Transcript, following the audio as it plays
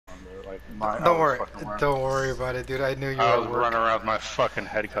I Don't was worry. fucking wearing. Don't worry about it, dude. I knew you were I at was work. running around with my fucking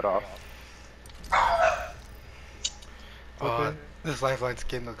head cut off. Oh, this Lifeline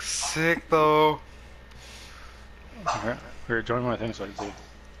skin looks sick, though. Here, here, join my thing so I can see.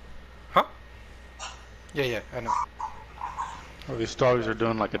 Huh? Yeah, I know. Oh, these dogs are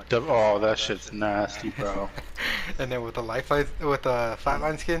doing like a oh, that shit's nasty, bro. And then with the Lifeline, with the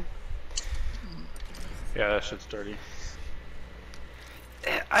Flatline skin, Yeah, that shit's dirty.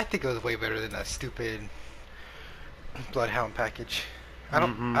 I think it was way better than that stupid Bloodhound package.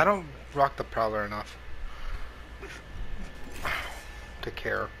 Mm-hmm. I don't rock the Prowler enough to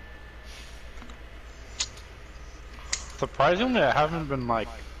care. Surprisingly, I haven't been like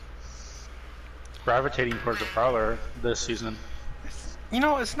gravitating towards the Prowler this season. You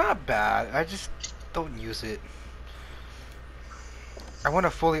know, it's not bad. I just don't use it. I want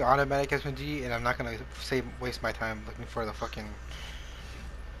a fully automatic SMG, and I'm not gonna waste my time looking for the fucking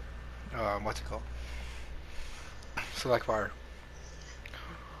what's it called? Select fire.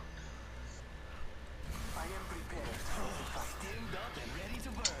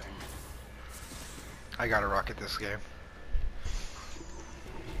 I gotta rocket this game.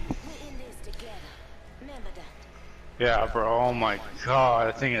 Yeah, bro. Oh my god,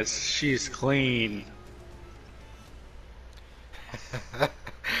 I think she's clean.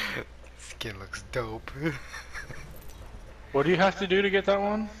 Skin looks dope. What do you have to do to get that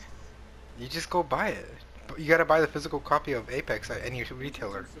one? You just go buy it. You gotta buy the physical copy of Apex at any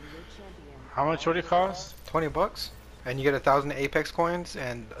retailer. How much would it cost? $20, and you get 1,000 Apex coins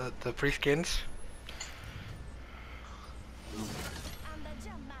and the free skins.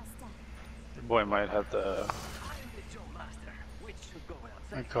 Your boy might have to.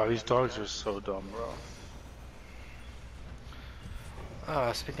 My god, these dogs are so dumb, bro.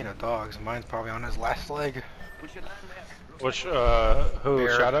 Speaking of dogs, mine's probably on his last leg. Which, who?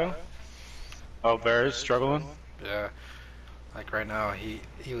 Bear. Shadow? Oh, Bear is struggling? Yeah. Like right now, he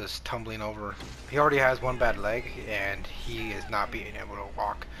was tumbling over. He already has one bad leg, and he is not being able to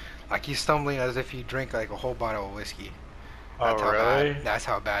walk. Like he's stumbling as if he drank like a whole bottle of whiskey. That's Oh, how really? bad. That's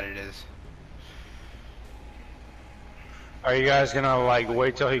how bad it is. Are you guys gonna like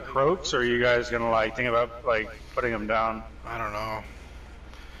wait till he croaks, or are you guys gonna like think about like putting him down? I don't know.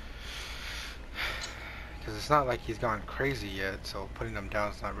 Because it's not like he's gone crazy yet, so putting him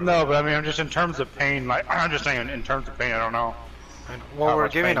down is not really. No, but I mean, I'm just in terms of pain. Like, I'm just saying, in terms of pain, I don't know. Well, how we're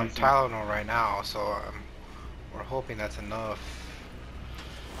much giving pain him he's in. Tylenol right now, so we're hoping that's enough.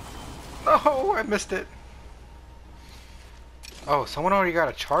 Oh, I missed it. Oh, someone already got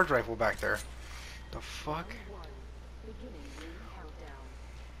a charge rifle back there. The fuck?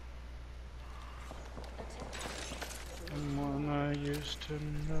 Someone I used to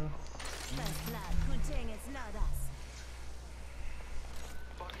know.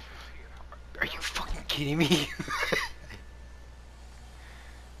 Are you fucking kidding me?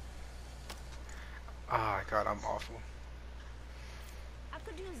 Oh god, I'm awful. I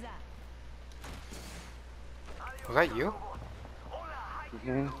could use that. Was that you?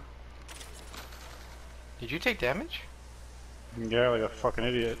 hmm Did you take damage? Yeah, like a fucking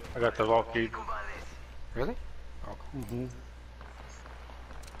idiot. I got the Valkyrie. Really? Oh, Mm-hmm.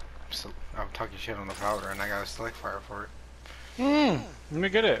 I'm talking shit on the powder and I got a select fire for it. Let me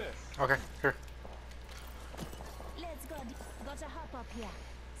get it. Okay, here. Let's go. Got a hop up here.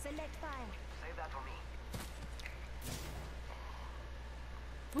 Select fire. Save that for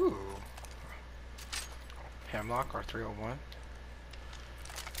me. Ooh. Hemlock R301.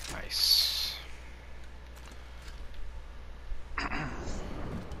 Nice.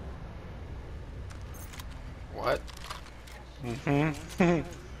 What? Mm-hmm.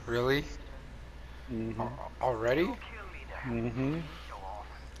 Really? mm-hmm. Already? Mm-hmm.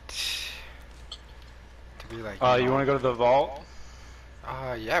 To be like. You want to go to the vault?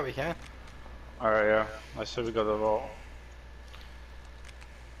 Yeah, we can. Alright, yeah. I said we go to the vault.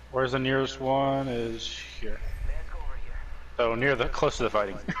 Where's the nearest one? Is here. Let's go over here. So near the close to the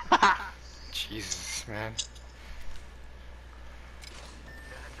fighting. Jesus, man. There's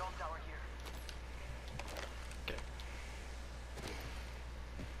a jump tower here.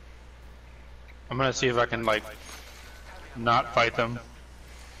 I'm gonna see if I can like not fight them.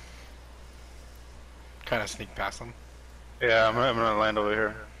 Kind of sneak past them. Yeah, I'm gonna land over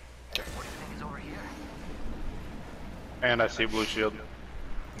here. What do you think is over here? And I see blue shield.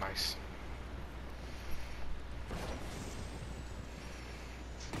 Nice.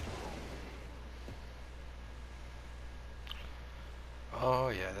 Oh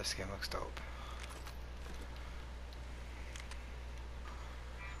yeah, this game looks dope. Heads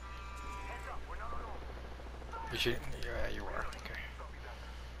up, we're not alone. You should. Yeah, you are. Okay.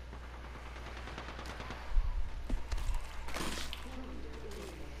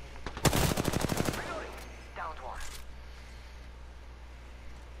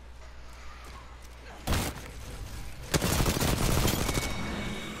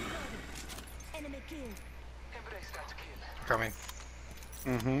 coming.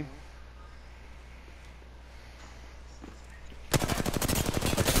 Mm-hmm.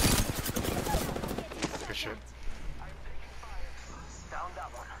 Good shit. Down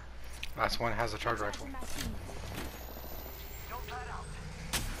that one. Last one has a charge rifle. Don't let out.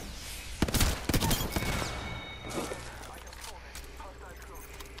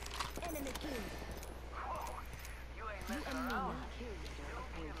 Enemy killed. Whoa. You ain't You messing and me around. now.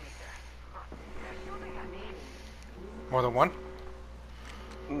 They're shooting at me. More than one? Say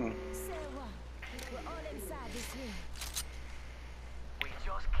what? We're all inside this ring. We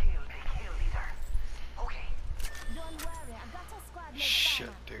just killed the kill leader. Okay. Don't worry, I got a squad mate. Shit,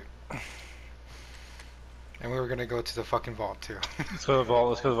 dude. And we were gonna go to the fucking vault too. Let's go to the vault.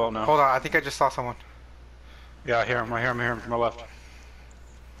 Let's go to the vault now. Hold on, I think I just saw someone. Yeah, I hear him. I hear him from my left.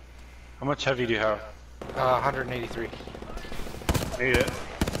 How much heavy do you have? 183. Need it. Reload.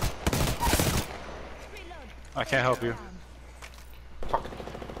 I can't help you. Fuck.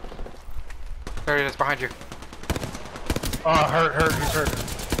 There it is, behind you. Oh, hurt. He's hurt.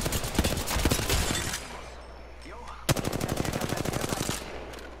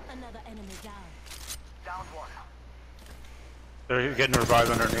 Another enemy down. Down one. They're getting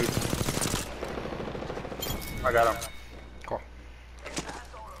revived underneath. I got him. Cool.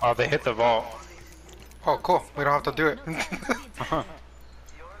 Oh, they hit the vault. Oh, cool. We don't have to do it. You're looking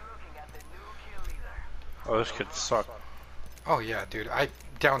at the new kill leader. Oh, this could suck. Oh yeah, dude. I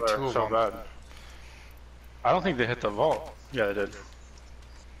downed They're two of so them. bad. I don't think they hit the vault. Yeah, they did.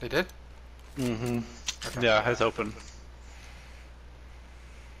 They did? Mm-hmm. Yeah, it's open.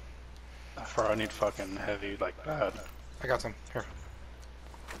 For I need fucking heavy, like bad. I got some. Here.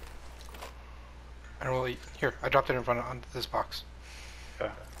 I don't really. Here, I dropped it in front of on this box.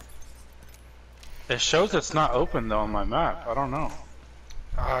 Okay. It shows it's not open though on my map. I don't know.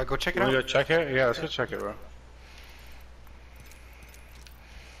 Go check it Can we out. go check it? Yeah, let's go check it, bro.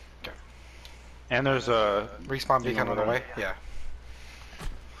 Okay. And there's a Respawn thing beacon on over the there. way. Yeah.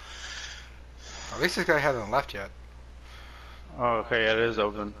 At least this guy hasn't left yet. Oh, okay, yeah, it is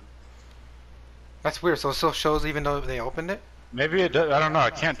open. That's weird. So it still shows even though they opened it? Maybe it does. I don't know. I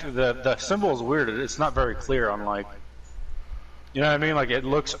can't. The symbol is weird. It's not very clear on like. You know what I mean? Like it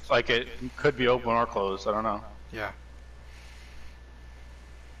looks like it could be open or closed. I don't know. Yeah.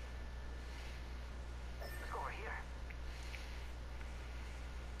 Let's go over here.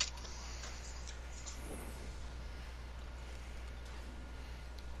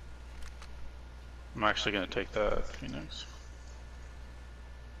 I'm actually gonna take that Phoenix.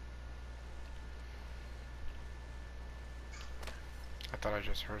 I thought I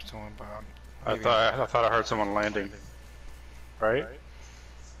just heard someone, but I maybe- thought I heard someone landing. Right?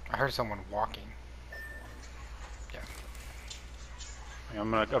 I heard someone walking.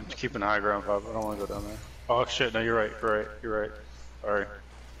 I'm keeping high ground, Bob. I don't want to go down there. Oh shit! No, you're right. You're right. Sorry.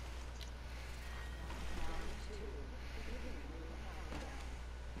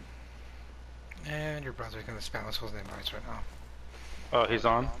 And your brother's gonna spam us with invites right now. Oh, he's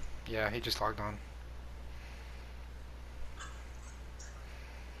on. Yeah, he just logged on.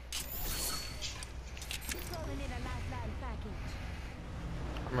 Calling in a lifeline package.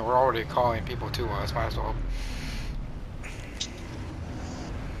 I mean, we're already calling people to us. Might as well.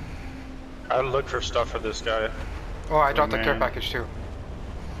 I look for stuff for this guy. Oh, I dropped the care man. package too.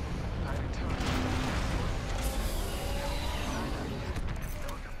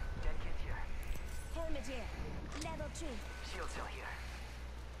 Dead kid here. Helmet here. Level 2. Shield cell here.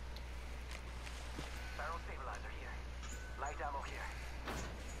 Barrel stabilizer here. Light ammo here.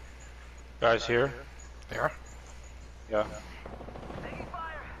 Guys here. There. Yeah. Taking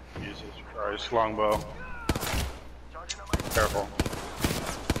fire. Jesus Christ, longbow. Charging on my Careful.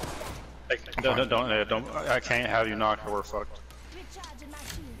 Hey, don't. I can't have you knocked or we're fucked. Recharging my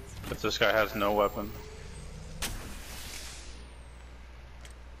shields. If this guy has no weapon.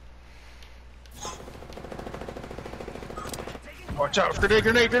 Watch out!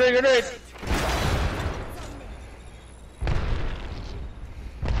 Grenade!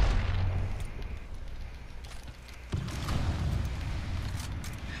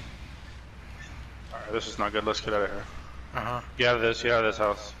 Alright, this is not good. Let's get out of here. Uh-huh. Get out of this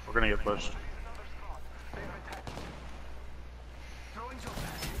house. We're gonna get pushed. throwing jump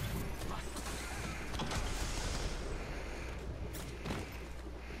pad.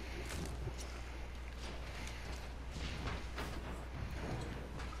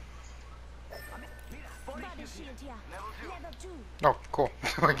 Body shield here. Level 2. Oh, cool.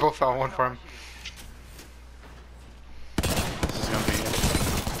 We both found one for him. This is gonna be.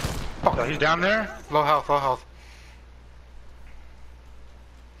 Oh, Oh, he's down there? low health, low health.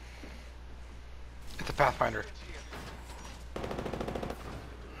 It's a Pathfinder.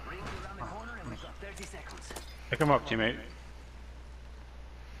 30 seconds. Pick him up, teammate.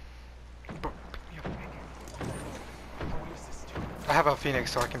 I have a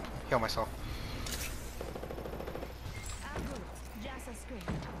Phoenix, so I can heal myself. I'm good. Just a screen.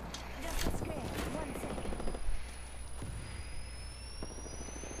 Just a screen. 1 second.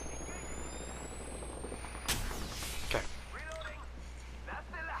 Okay. Reloading. That's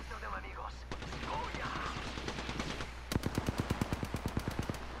the last of them, amigos. Oh yeah.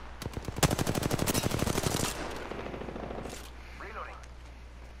 Reloading.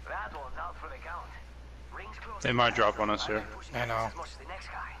 That one's out for the count. Rings close. They might drop on us here. I know. As much as the next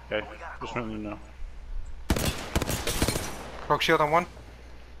guy. Okay, We gotta just go. letting you know. Broke shield on one.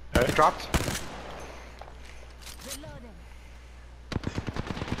 Okay. He dropped.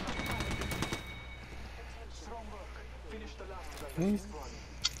 Reloading.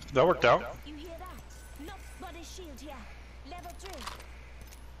 That worked out. You hear that? Not body shield here. Level 3.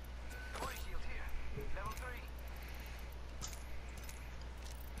 Body shield here. Level 3.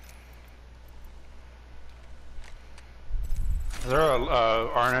 Is there a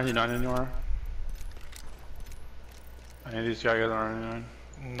R99 anywhere? Any of these guys got R99?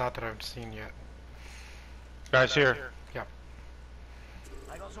 Not that I've seen yet. Guys here. Yep.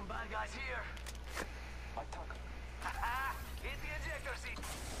 I got some bad guys here. Haha, hit the ejector seat.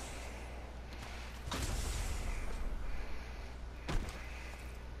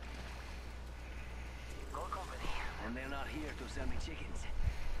 Good company, and they're not here to sell me chickens.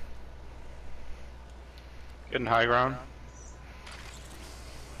 Getting high ground.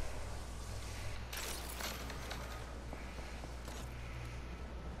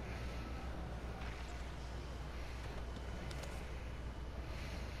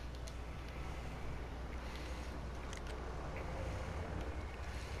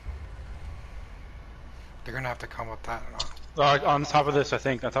 They're gonna have to come with that. On top of this, I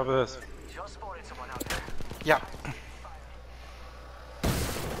think. On top of this. Just spotted someone out there. Yeah.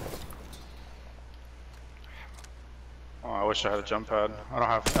 Oh, I wish I had a jump pad. I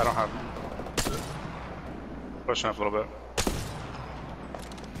don't have. Pushing up a little bit.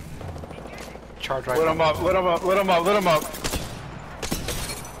 Charge right. Lit him up, lit him up, lit him up, lit him up.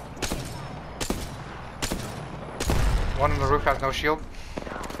 One on the roof has no shield.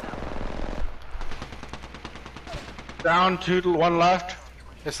 Down, two, one left.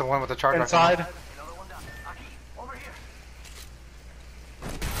 It's the one with the charge rifle. Inside. Another one down. Aki, over here.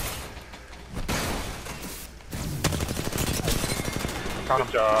 Got Good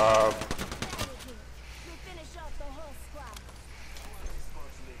him. job. We finish off the whole squad.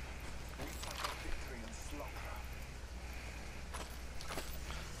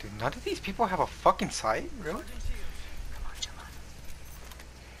 Dude, none of these people have a fucking sight? Really?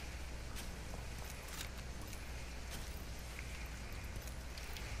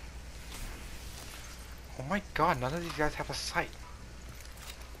 Oh my god, none of these guys have a sight.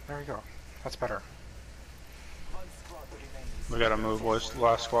 There we go. That's better. We gotta move, boys.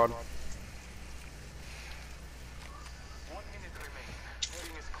 Last squad. 1 minute remaining.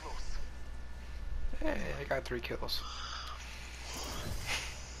 Ring is close. Hey, I got 3 kills.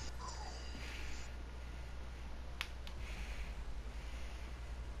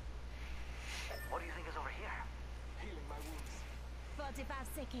 What do you think is over here? 45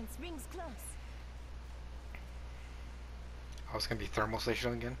 seconds. Rings close. Oh, it's gonna be thermal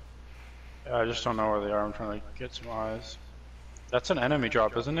station again? Yeah, I just don't know where they are. I'm trying to get some eyes. That's an enemy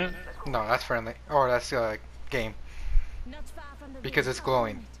drop, isn't it? No, that's friendly. Oh, that's game. Not far from the Because ring. it's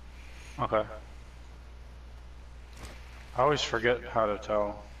glowing. Okay. I always forget how to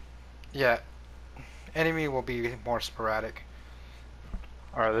tell. Yeah. Enemy will be more sporadic.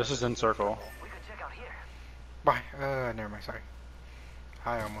 Alright, this is in circle. We could check out here. Bye. Never mind, sorry.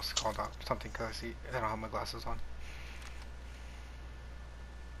 I almost called out something because I don't have my glasses on.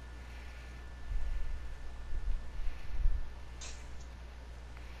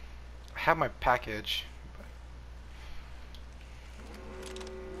 I have my package.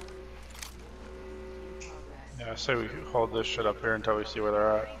 Yeah, I say we hold this shit up here until we see where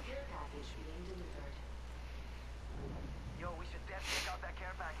they're at. Yo, we should definitely check out that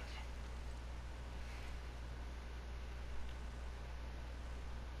care package.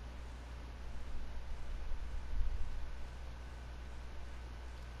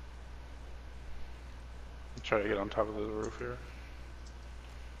 Try to get on top of the roof here.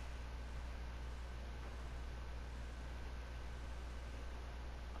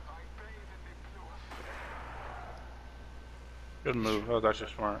 Good move. That was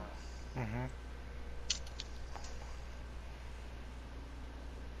actually smart. Mm-hmm.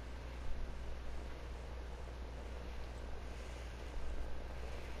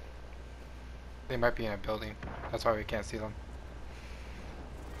 They might be in a building. That's why we can't see them.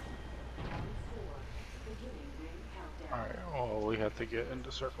 Alright, well, we have to get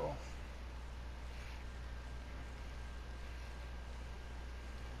into circle.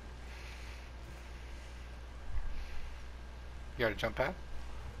 You got a jump pad?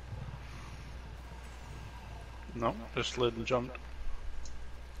 No, just slid and jumped.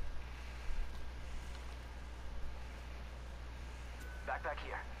 Backpack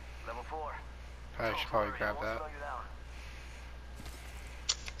here. Level 4. I should probably grab Won't that. slow you down.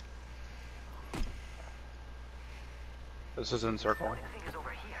 This is in circle. I think it's over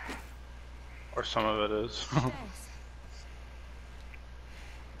here. Or some of it is. Thanks.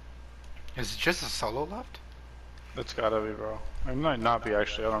 Is it just a solo left? It's gotta be, bro. It might not be,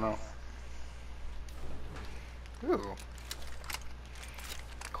 actually, I don't know. Ooh.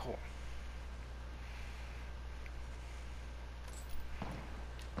 Cool.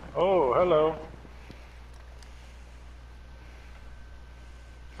 Oh, hello.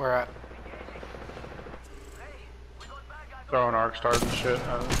 Where at? Throwing arc stars and shit.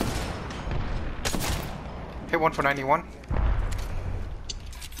 Hit one for 91.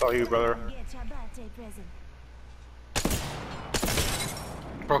 It's all you, brother. Get your birthday present.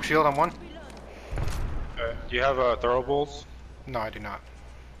 Broke shield on one. Okay. Do you have throwables? No, I do not.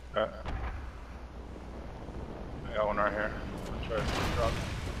 Okay. I got one right here. Try to drop.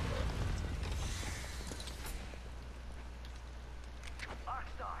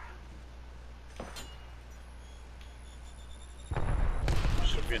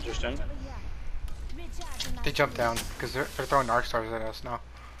 Should be interesting. Over here. Recharging my They jumped down because they're throwing arc stars at us now.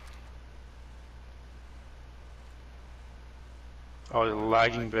 Oh, you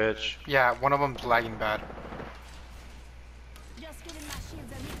lagging bitch. Yeah, one of them's lagging bad. Just giving my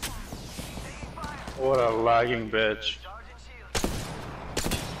shields a recharge. What a lagging bitch.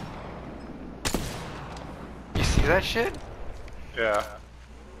 You see that shit? Yeah.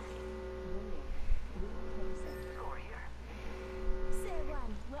 Say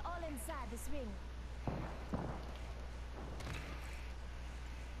one. We're all inside this ring.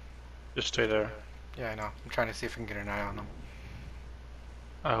 Just stay there. Yeah, I know. I'm trying to see if I can get an eye on them.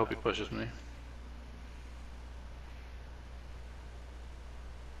 I hope he pushes me.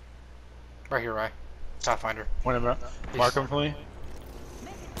 Right here, right? Pathfinder. Wait a minute. Mark him for me.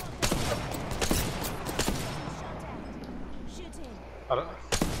 Make it close. Shot at. Shooting. I don't...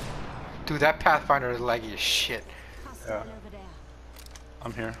 Dude, that Pathfinder is laggy as shit. Hostile Yeah. over there.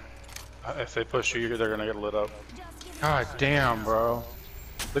 I'm here. If they push you, they're gonna get lit up. Just giving God damn, bro.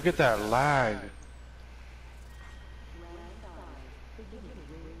 Look at that lag.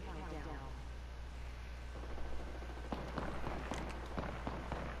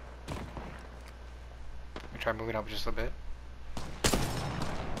 Let me try moving up just a bit.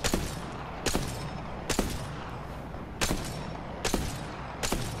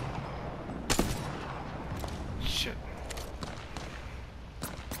 Shit.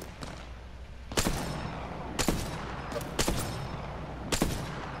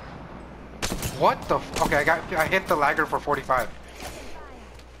 What the f- Okay, I hit the lagger for 45.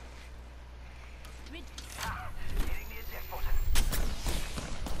 Re- Hitting the eject button.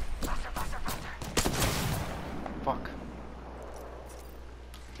 Faster, faster, faster. Fuck.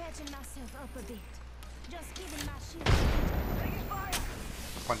 patching myself up a bit. Just giving my shield. Taking fire.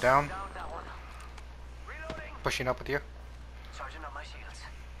 One down. Down that one. Reloading. Pushing up with you. Charging up my shields.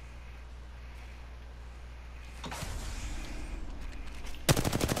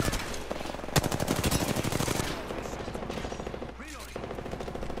 Reloading.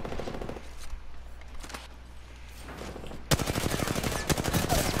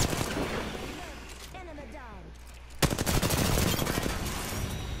 Enemy down.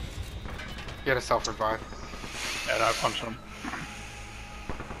 You had a self-revive. And I punched him.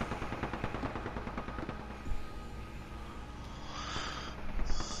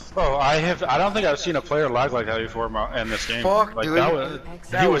 Oh, I don't think I've seen a player lag like that before in this game. Fuck, like dude. that was,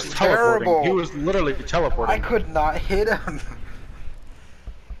 That he was was teleporting. terrible. He was literally teleporting. I could not hit him.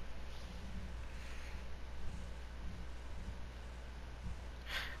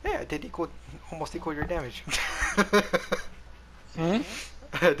 Yeah, I did almost equal your damage. Hmm?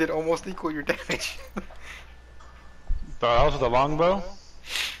 I did almost equal your damage. That was with the longbow?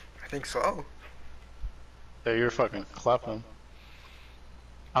 I think so. Yeah, you're fucking clapping.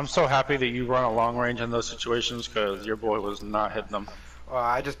 I'm so happy that you run a long range in those situations because your boy was not hitting them.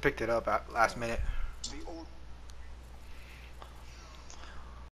 I just picked it up at last minute. The